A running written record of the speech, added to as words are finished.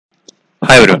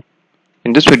Hi everyone.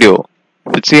 In this video,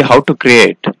 we'll see how to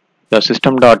create the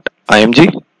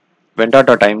system.img,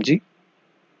 vendor.img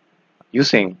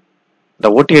using the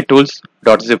OTA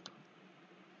tools.zip,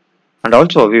 and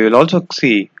also we will also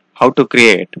see how to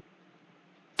create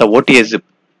the OTA zip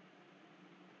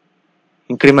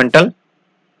incremental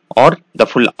or the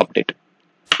full update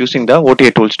using the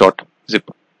OTA tools.zip.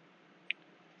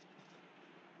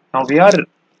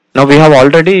 Now we have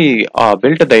already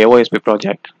built the OSP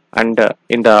project, and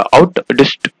in the out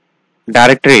dist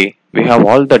directory we have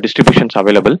all the distributions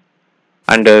available,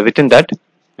 and within that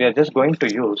we are just going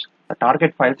to use the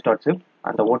target files.zip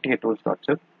and the OTA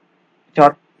tools.zip, which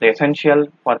are the essential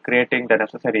for creating the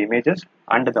necessary images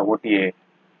and the OTA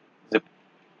zip.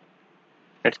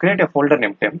 Let's create a folder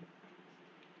named temp,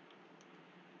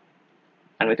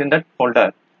 and within that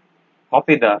folder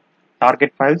copy the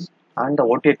target files and the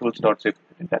OTA tools.zip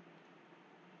within that.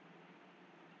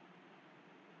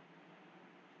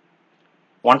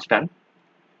 Once done,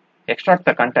 extract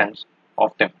the contents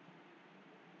of them.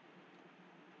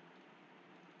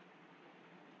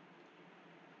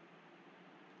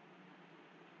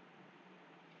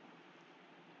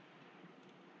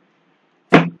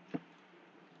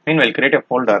 Meanwhile, create a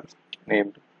folder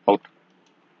named out.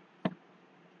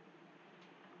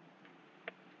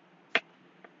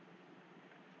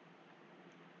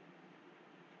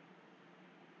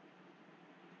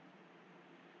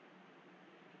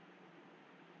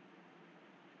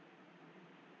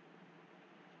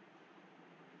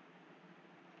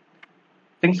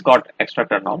 Things got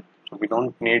extracted now, so we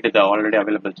don't need the already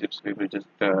available zips. We will just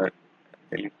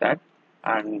delete that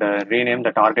and rename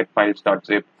the target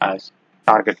files.zip as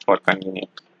target for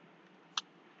convenience.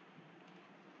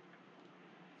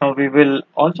 Now we will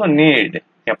also need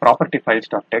a property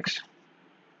files.text,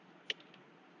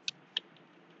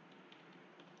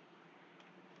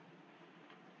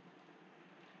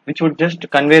 which would just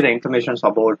convey the information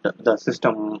about the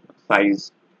system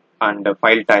size and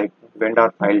file type,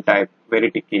 vendor file type,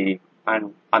 verity key,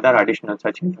 and other additional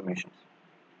such information.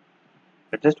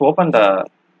 Let's just open the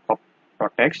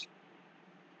text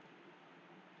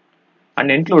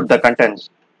and include the contents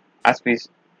as we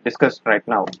discussed right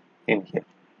now in here.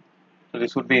 So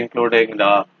this would be including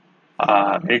the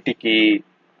verity key,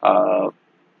 the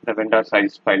vendor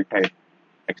size, file type,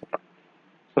 etc.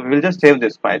 So we will just save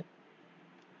this file.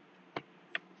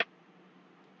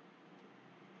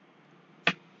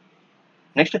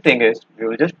 Next thing is we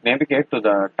will just navigate to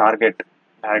the target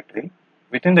directory.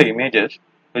 Within the images,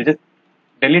 we'll just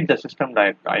delete the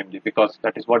system.img because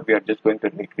that is what we are just going to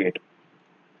recreate.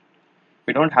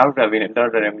 We don't have the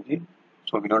Vendor.img,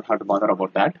 so we don't have to bother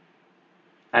about that.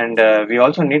 And we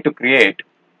also need to create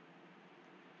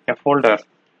a folder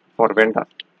for vendor.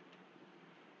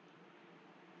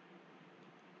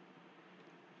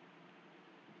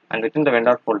 And within the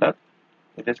vendor folder,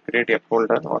 we just create a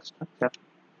folder or structure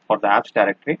for the apps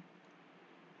directory.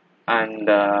 And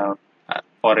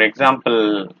for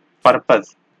example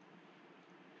purpose,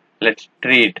 let's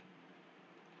treat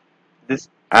this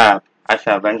app as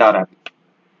a vendor app.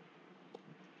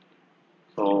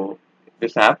 So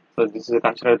this app, so this is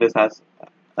consider this as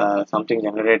something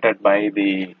generated by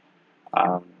the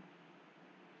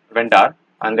vendor,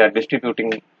 and they are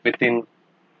distributing within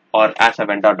or as a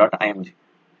vendor.img.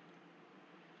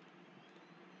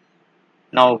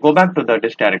 Now go back to the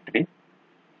dist directory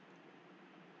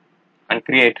and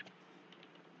create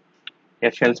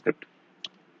a shell script.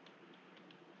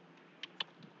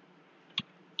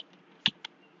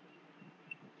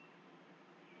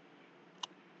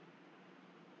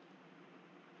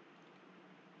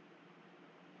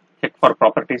 Check for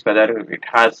properties whether it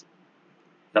has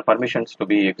the permissions to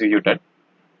be executed.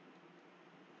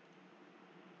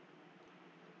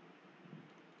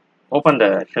 Open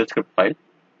the shell script file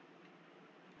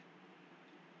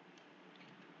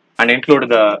and include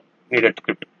the needed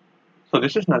script. So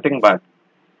this is nothing but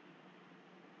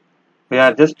we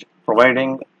are just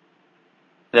providing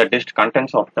the dist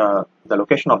contents of the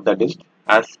location of the dist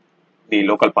as the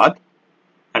local path,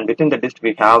 and within the dist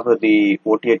we have the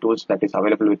OTA tools that is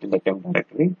available within the temp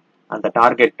directory, and the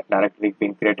target directory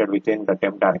being created within the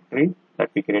temp directory that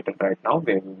we created right now.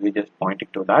 We just pointing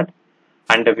to that,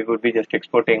 and we would be just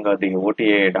exporting the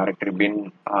OTA directory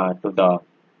bin to the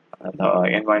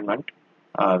environment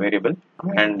variable.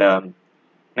 And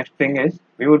next thing is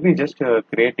we would be just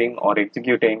creating or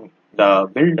executing the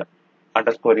build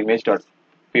underscore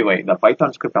image.py, the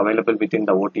Python script available within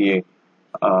the OTA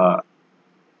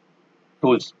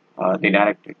tools, the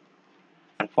directory.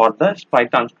 And for this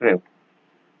Python script,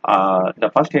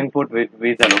 the first input will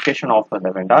be the location of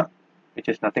the vendor, which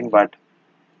is nothing but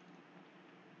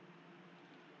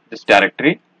this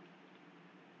directory,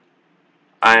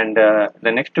 and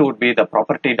the next would be the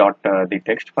property dot the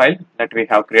text file that we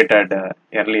have created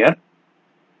earlier,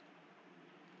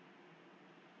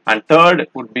 and third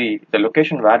would be the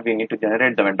location where we need to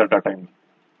generate the vendor.img,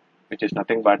 which is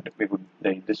nothing but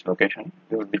this location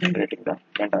we would be generating the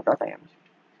vendor.img,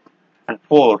 and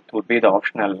fourth would be the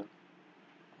optional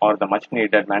or the much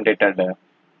needed mandated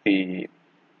the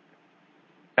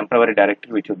temporary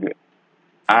directory, which would be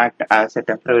act as a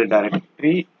temporary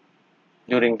directory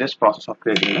during this process of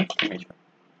creating the image.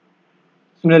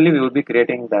 Similarly, we will be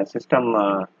creating the system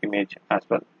image as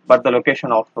well, but the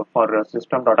location of for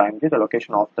system.img, the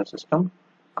location of the system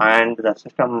and the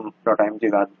system.img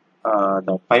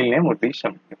the file name would be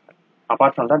some different.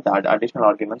 Apart from that, the additional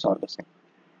arguments are the same.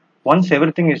 Once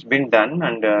everything is been done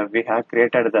and we have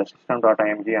created the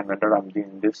system.img and vendor.img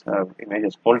in this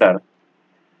images folder,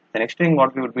 the next thing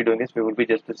what we will be doing is we will be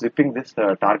just zipping this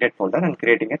target folder and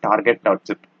creating a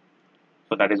target.zip.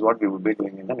 So that is what we will be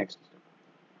doing in the next step.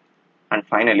 And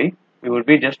finally, we will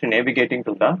be just navigating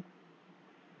to the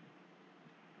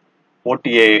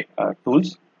OTA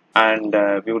tools, and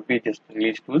we would be just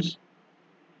release tools,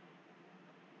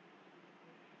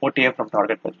 OTA from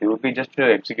target first. We will be just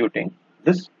executing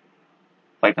this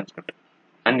Python script,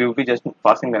 and we will be just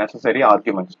passing the necessary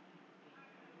arguments.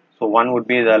 So one would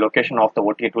be the location of the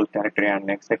OTA tools directory, and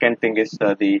next second thing is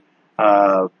the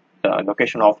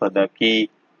location of the key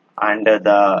and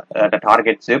the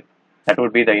target zip. That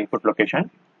would be the input location,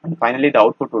 and finally the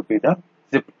output would be the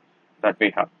zip that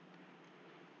we have.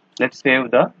 Let's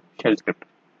save the shell script.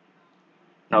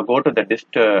 Now go to the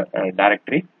dist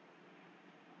directory,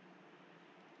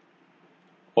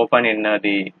 open in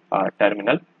the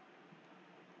terminal,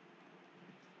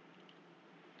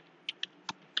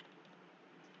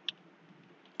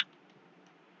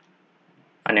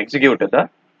 and execute the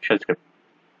shell script.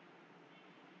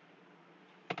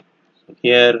 So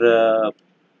here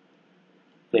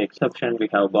the exception, we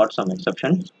have got some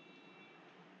exceptions,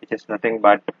 which is nothing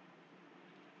but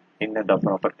in the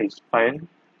properties file.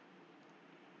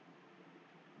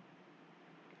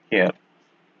 Here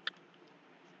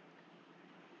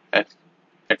as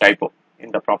a typo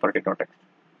in the property.txt.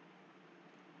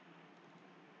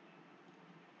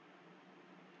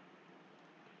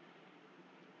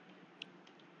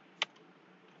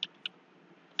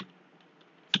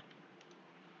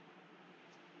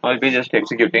 I'll be just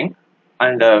executing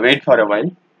and wait for a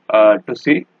while to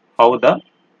see how the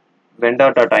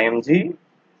vendor.img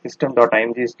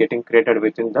system.img is getting created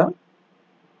within the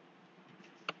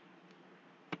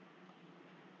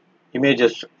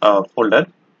images folder,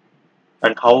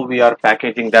 and how we are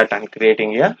packaging that and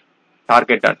creating a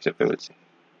target.zip, we will see.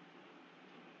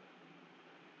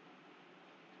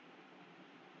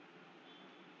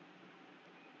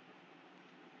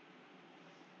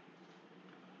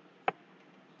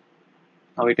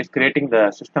 Now it is creating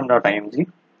the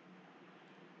system.img.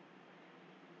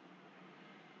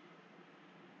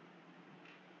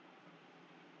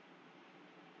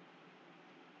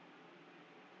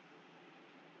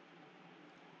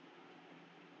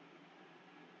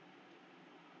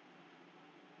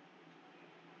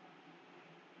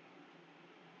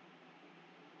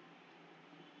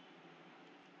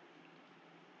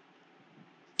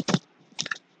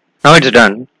 Now it's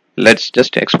done. Let's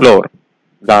just explore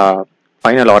the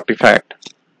final artifact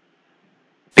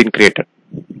been created.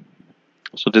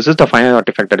 So this is the final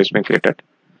artifact that is being created.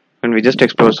 When we just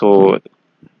explore, so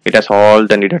it has all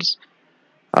the needed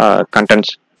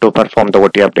contents to perform the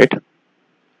OTA update.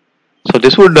 So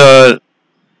this would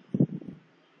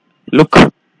look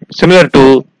similar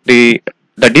to the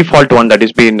default one that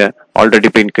is been already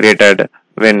been created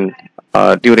when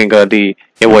during the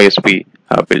AOSP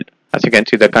build. As you can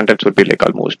see, the contents would be like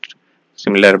almost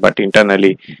similar, but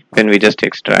internally when we just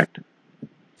extract, you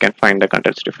can find the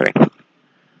contents differing.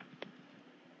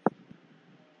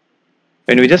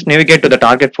 When we just navigate to the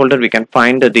target folder, we can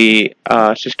find the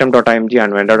system.img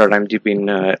and vendor.img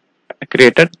been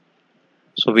created,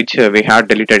 so which we had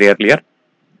deleted earlier,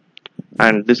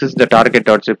 and this is the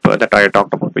target.zip that I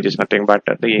talked about, which is nothing but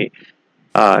the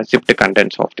zipped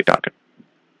contents of the target.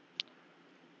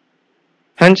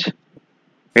 Hence,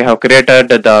 we have created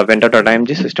the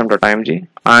vendor.img, system.img,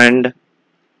 and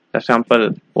the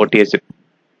sample OTA zip.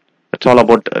 That's all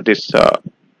about this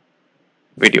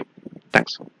video.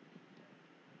 Thanks.